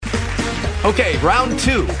Okay, round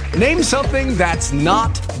two. Name something that's not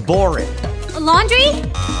boring. A laundry?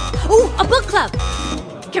 Ooh, a book club.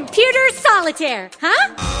 Computer solitaire,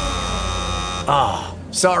 huh? Ah,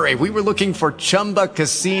 sorry, we were looking for Chumba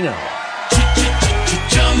Casino.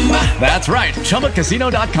 That's right,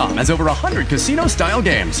 ChumbaCasino.com has over 100 casino-style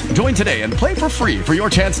games. Join today and play for free for your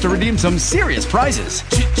chance to redeem some serious prizes.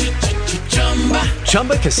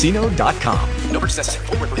 ChumbaCasino.com. No purchase necessary.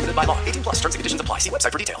 Void where prohibited by law. 18 plus. Terms and conditions apply. See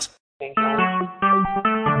website for details.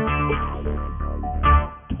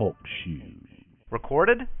 Talk shoes.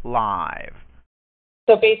 Recorded live.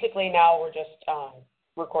 So basically now we're just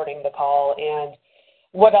recording the call, and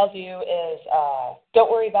what I'll do is don't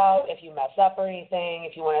worry about if you mess up or anything.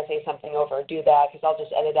 If you want to say something over, do that, because I'll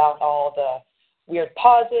just edit out all the weird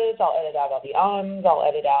pauses. I'll edit out all the ums. I'll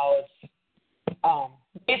edit out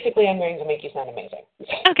basically I'm going to make you sound amazing.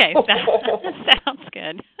 Okay, that sounds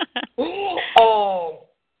good.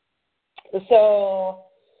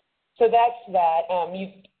 So that's that.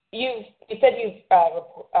 You said you've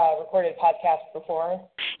recorded podcasts before?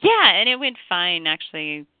 Yeah, and it went fine,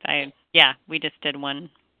 actually. We just did one,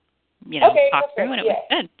 talk through, and it was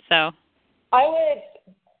good. So I would,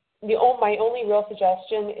 my only real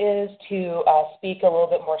suggestion is to speak a little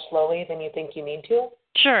bit more slowly than you think you need to.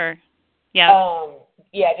 Sure. Yeah.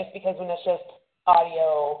 Just because when it's just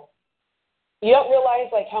audio, you don't realize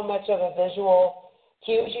how much of a visual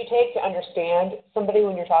cues you take to understand somebody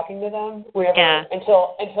when you're talking to them.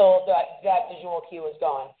 Until that visual cue is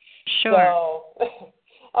gone. Sure. So,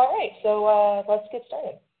 all right. So let's get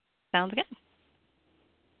started. Sounds good.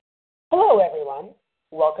 Hello, everyone.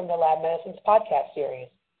 Welcome to Lab Medicine's podcast series.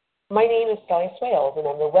 My name is kellyswails, and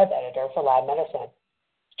I'm the web editor for Lab Medicine.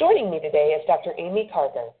 Joining me today is Dr. Amy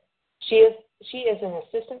Carter. She is an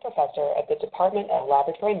assistant professor at the Department of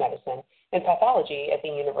Laboratory Medicine and Pathology at the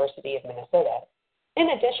University of Minnesota. In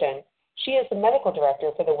addition, she is the medical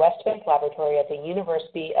director for the West Bank Laboratory at the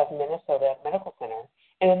University of Minnesota Medical Center,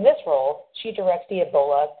 and in this role, she directs the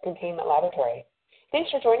Ebola Containment Laboratory. Thanks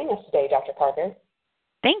for joining us today, Dr. Carter.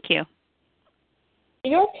 Thank you.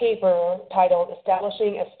 Your paper, titled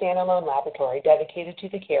Establishing a Standalone Laboratory Dedicated to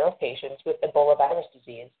the Care of Patients with Ebola Virus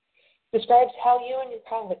Disease, describes how you and your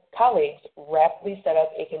colleagues rapidly set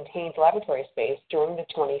up a contained laboratory space during the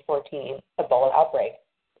 2014 Ebola outbreak.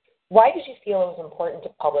 Why did you feel it was important to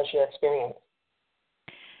publish your experience?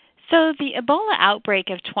 So the Ebola outbreak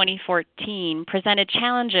of 2014 presented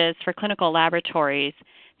challenges for clinical laboratories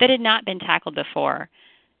that had not been tackled before.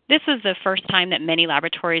 This was the first time that many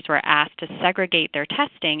laboratories were asked to segregate their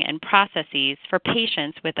testing and processes for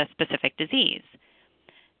patients with a specific disease.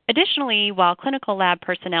 Additionally, while clinical lab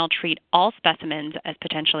personnel treat all specimens as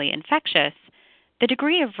potentially infectious, the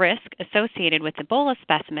degree of risk associated with Ebola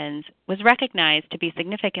specimens was recognized to be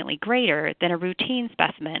significantly greater than a routine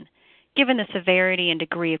specimen, given the severity and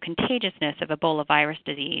degree of contagiousness of Ebola virus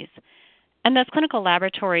disease. And thus, clinical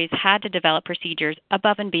laboratories had to develop procedures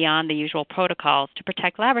above and beyond the usual protocols to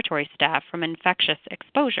protect laboratory staff from infectious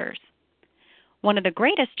exposures. One of the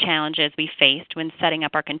greatest challenges we faced when setting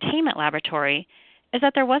up our containment laboratory is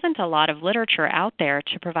that there wasn't a lot of literature out there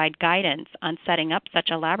to provide guidance on setting up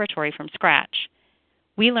such a laboratory from scratch.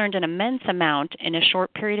 We learned an immense amount in a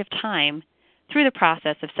short period of time through the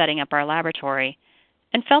process of setting up our laboratory,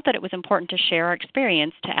 and felt that it was important to share our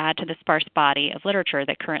experience to add to the sparse body of literature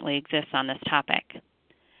that currently exists on this topic.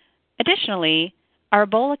 Additionally, our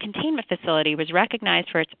Ebola containment facility was recognized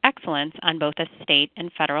for its excellence on both a state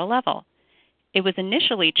and federal level. It was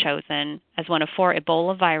initially chosen as one of 4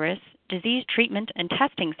 Ebola virus disease treatment and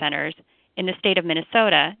testing centers in the state of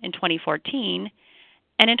Minnesota in 2014,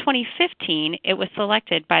 and in 2015 it was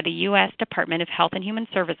selected by the U.S. Department of Health and Human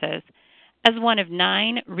Services as one of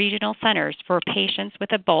 9 regional centers for patients with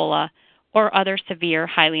Ebola or other severe,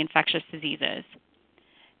 highly infectious diseases.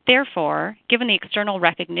 Therefore, given the external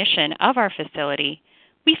recognition of our facility,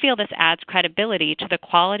 we feel this adds credibility to the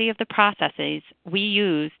quality of the processes we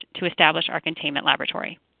used to establish our containment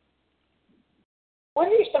laboratory. What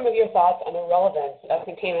are some of your thoughts on the relevance of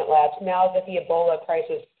containment labs now that the Ebola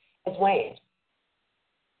crisis has waned?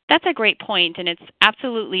 That's a great point, and it's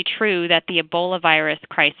absolutely true that the Ebola virus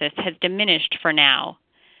crisis has diminished for now.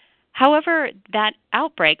 However, that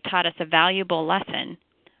outbreak taught us a valuable lesson.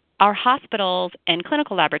 Our hospitals and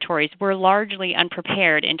clinical laboratories were largely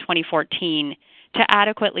unprepared in 2014 to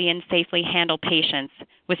adequately and safely handle patients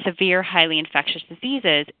with severe, highly infectious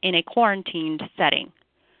diseases in a quarantined setting.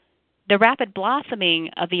 The rapid blossoming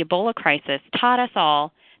of the Ebola crisis taught us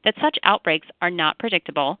all that such outbreaks are not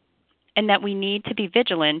predictable and that we need to be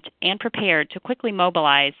vigilant and prepared to quickly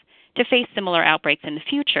mobilize to face similar outbreaks in the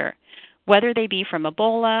future, whether they be from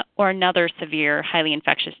Ebola or another severe, highly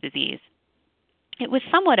infectious disease. It was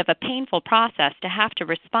somewhat of a painful process to have to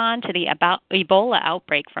respond to the Ebola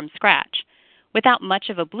outbreak from scratch, without much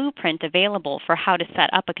of a blueprint available for how to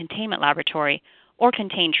set up a containment laboratory or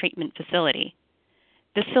contained treatment facility.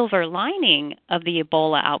 The silver lining of the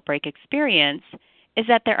Ebola outbreak experience is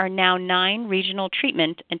that there are now 9 regional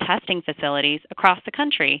treatment and testing facilities across the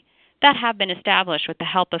country that have been established with the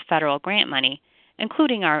help of federal grant money,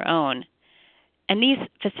 including our own. And these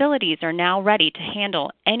facilities are now ready to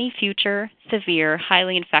handle any future severe,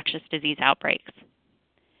 highly infectious disease outbreaks.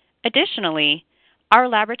 Additionally, our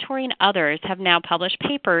laboratory and others have now published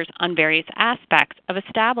papers on various aspects of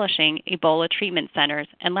establishing Ebola treatment centers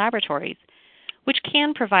and laboratories, which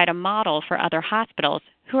can provide a model for other hospitals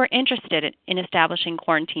who are interested in establishing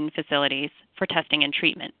quarantine facilities for testing and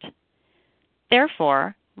treatment.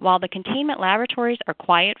 Therefore, while the containment laboratories are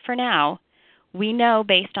quiet for now, we know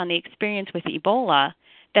based on the experience with Ebola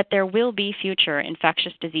that there will be future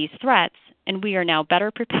infectious disease threats, and we are now better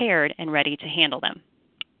prepared and ready to handle them.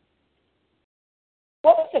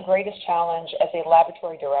 What was the greatest challenge as a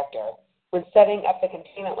laboratory director when setting up the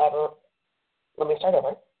containment lab? Let me start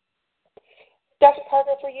over. Dr.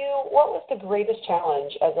 Carter, for you, what was the greatest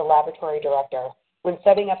challenge as a laboratory director when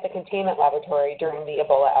setting up the containment laboratory during the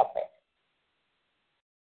Ebola outbreak?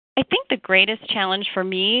 I think the greatest challenge for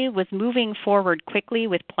me was moving forward quickly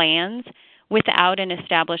with plans without an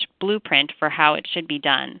established blueprint for how it should be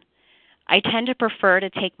done. I tend to prefer to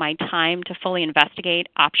take my time to fully investigate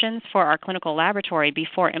options for our clinical laboratory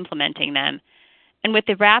before implementing them. And with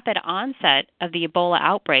the rapid onset of the Ebola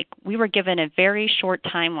outbreak, we were given a very short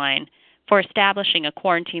timeline for establishing a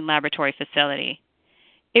quarantine laboratory facility.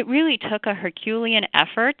 It really took a Herculean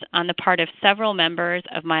effort on the part of several members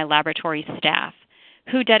of my laboratory staff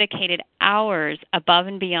who dedicated hours above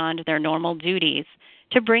and beyond their normal duties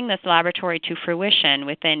to bring this laboratory to fruition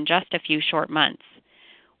within just a few short months.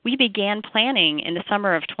 We began planning in the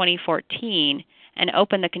summer of 2014 and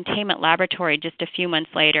opened the containment laboratory just a few months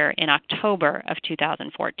later in October of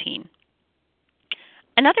 2014.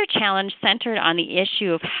 Another challenge centered on the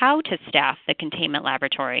issue of how to staff the containment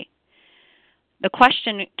laboratory. The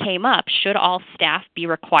question came up, should all staff be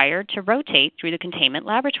required to rotate through the containment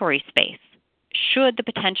laboratory space? Should the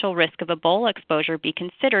potential risk of Ebola exposure be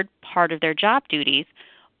considered part of their job duties,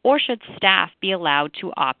 or should staff be allowed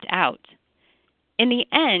to opt out? In the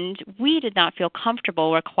end, we did not feel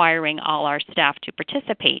comfortable requiring all our staff to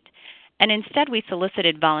participate, and instead we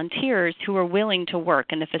solicited volunteers who were willing to work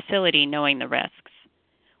in the facility knowing the risks.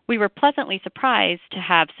 We were pleasantly surprised to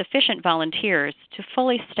have sufficient volunteers to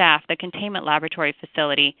fully staff the containment laboratory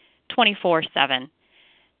facility 24/7,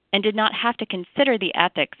 and did not have to consider the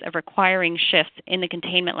ethics of requiring shifts in the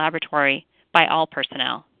containment laboratory by all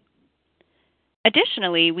personnel.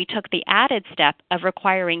 Additionally, we took the added step of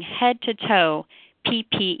requiring head-to-toe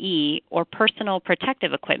PPE, or personal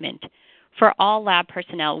protective equipment, for all lab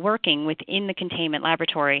personnel working within the containment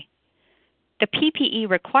laboratory. The PPE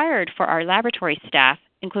required for our laboratory staff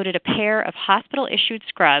included a pair of hospital-issued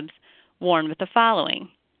scrubs worn with the following: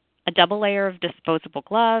 a double layer of disposable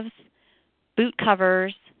gloves, boot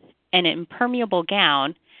covers, an impermeable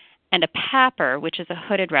gown, and a PAPR, which is a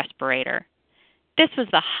hooded respirator. This was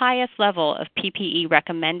the highest level of PPE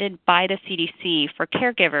recommended by the CDC for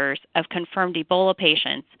caregivers of confirmed Ebola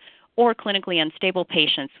patients or clinically unstable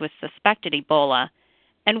patients with suspected Ebola,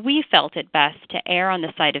 and we felt it best to err on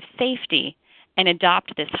the side of safety and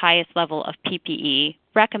adopt this highest level of PPE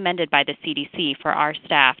recommended by the CDC for our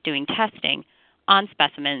staff doing testing on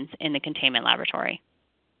specimens in the containment laboratory.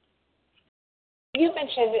 You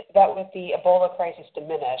mentioned that with the Ebola crisis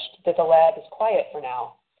diminished, that the lab is quiet for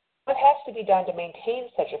now. What has to be done to maintain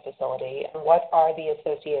such a facility, and what are the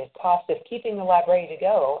associated costs of keeping the lab ready to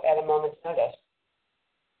go at a moment's notice?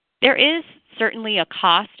 There is certainly a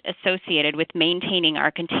cost associated with maintaining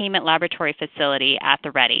our containment laboratory facility at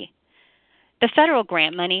the ready. The federal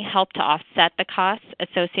grant money helped to offset the costs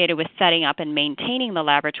associated with setting up and maintaining the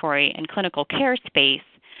laboratory and clinical care space,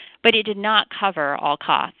 but it did not cover all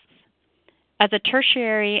costs. As a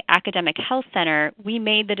tertiary academic health center, we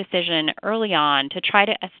made the decision early on to try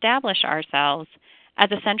to establish ourselves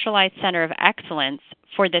as a centralized center of excellence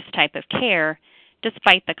for this type of care,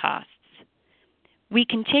 despite the costs. We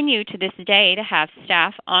continue to this day to have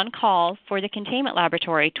staff on call for the containment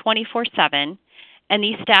laboratory 24/7, and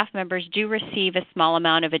these staff members do receive a small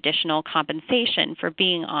amount of additional compensation for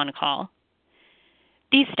being on call.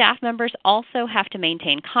 These staff members also have to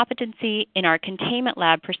maintain competency in our containment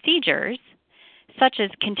lab procedures, such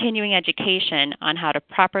as continuing education on how to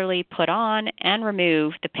properly put on and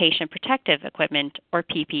remove the patient protective equipment, or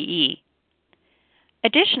PPE.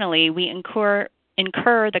 Additionally, we incur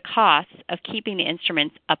the costs of keeping the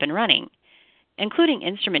instruments up and running. including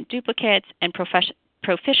instrument duplicates and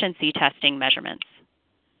proficiency testing measurements.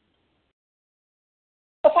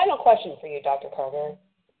 A final question for you, Dr. Carter.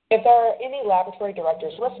 If there are any laboratory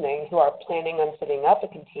directors listening who are planning on setting up a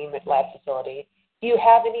containment lab facility, do you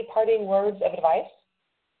have any parting words of advice?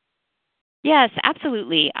 Yes,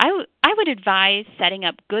 absolutely. I would advise setting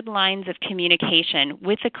up good lines of communication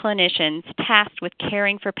with the clinicians tasked with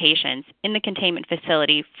caring for patients in the containment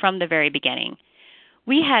facility from the very beginning.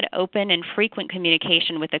 We had open and frequent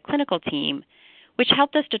communication with the clinical team, which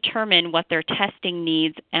helped us determine what their testing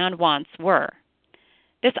needs and wants were.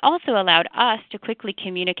 This also allowed us to quickly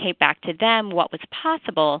communicate back to them what was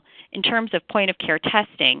possible in terms of point-of-care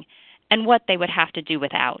testing and what they would have to do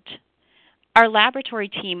without. Our laboratory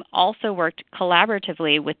team also worked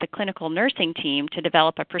collaboratively with the clinical nursing team to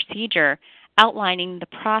develop a procedure outlining the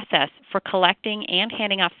process for collecting and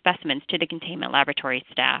handing off specimens to the containment laboratory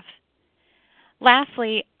staff.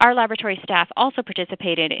 Lastly, our laboratory staff also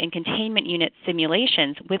participated in containment unit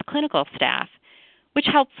simulations with clinical staff, which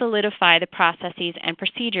helped solidify the processes and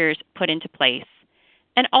procedures put into place,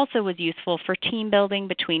 and also was useful for team building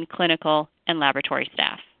between clinical and laboratory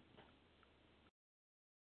staff.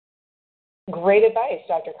 Great advice,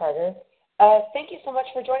 Dr. Carter. Thank you so much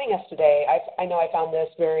for joining us today. I know I found this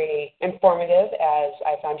very informative as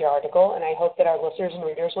I found your article, and I hope that our listeners and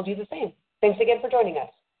readers will do the same. Thanks again for joining us.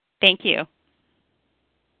 Thank you.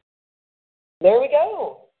 There we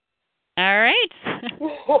go. All right.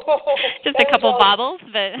 Just a couple bobbles,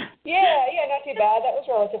 but... Yeah, not too bad. That was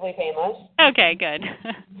relatively painless. Okay, good.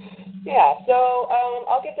 Yeah, so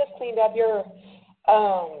I'll get this cleaned up. Your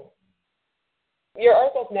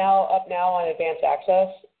article's up now on Advanced Access.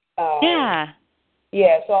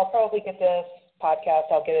 Yeah, so I'll probably get this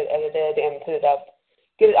podcast, I'll get it edited and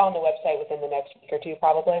get it on the website within the next week or two,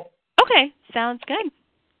 probably. Okay, sounds good.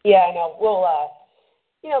 Yeah, I know. We'll,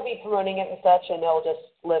 be promoting it and such, and it'll just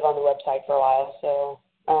live on the website for a while. So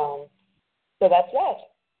that's that.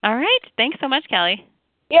 All right. Thanks so much, Kelly.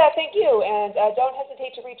 Yeah, thank you. And don't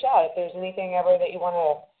hesitate to reach out if there's anything ever that you want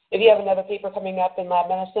to, if you have another paper coming up in lab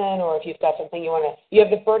medicine, or if you've got something you have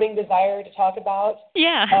the burning desire to talk about.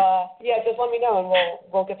 Yeah. Just let me know, and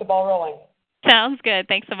we'll get the ball rolling. Sounds good.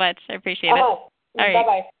 Thanks so much. I appreciate it. All right.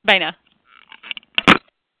 Bye-bye. Bye now.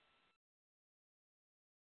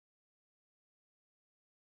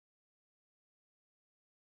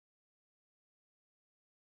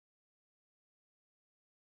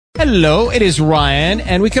 Hello, it is Ryan,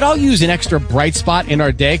 and we could all use an extra bright spot in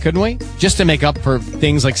our day, couldn't we? Just to make up for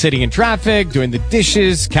things like sitting in traffic, doing the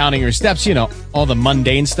dishes, counting your steps, all the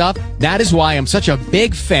mundane stuff. That is why I'm such a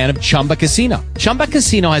big fan of Chumba Casino. Chumba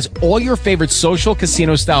Casino has all your favorite social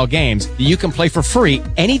casino-style games that you can play for free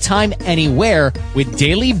anytime, anywhere with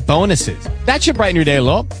daily bonuses. That should brighten your day a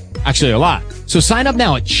little. Actually, a lot. So sign up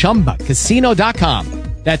now at ChumbaCasino.com.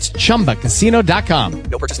 That's ChumbaCasino.com.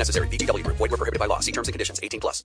 No purchase necessary. VGW Group. Void where prohibited by law. See terms and conditions. 18+.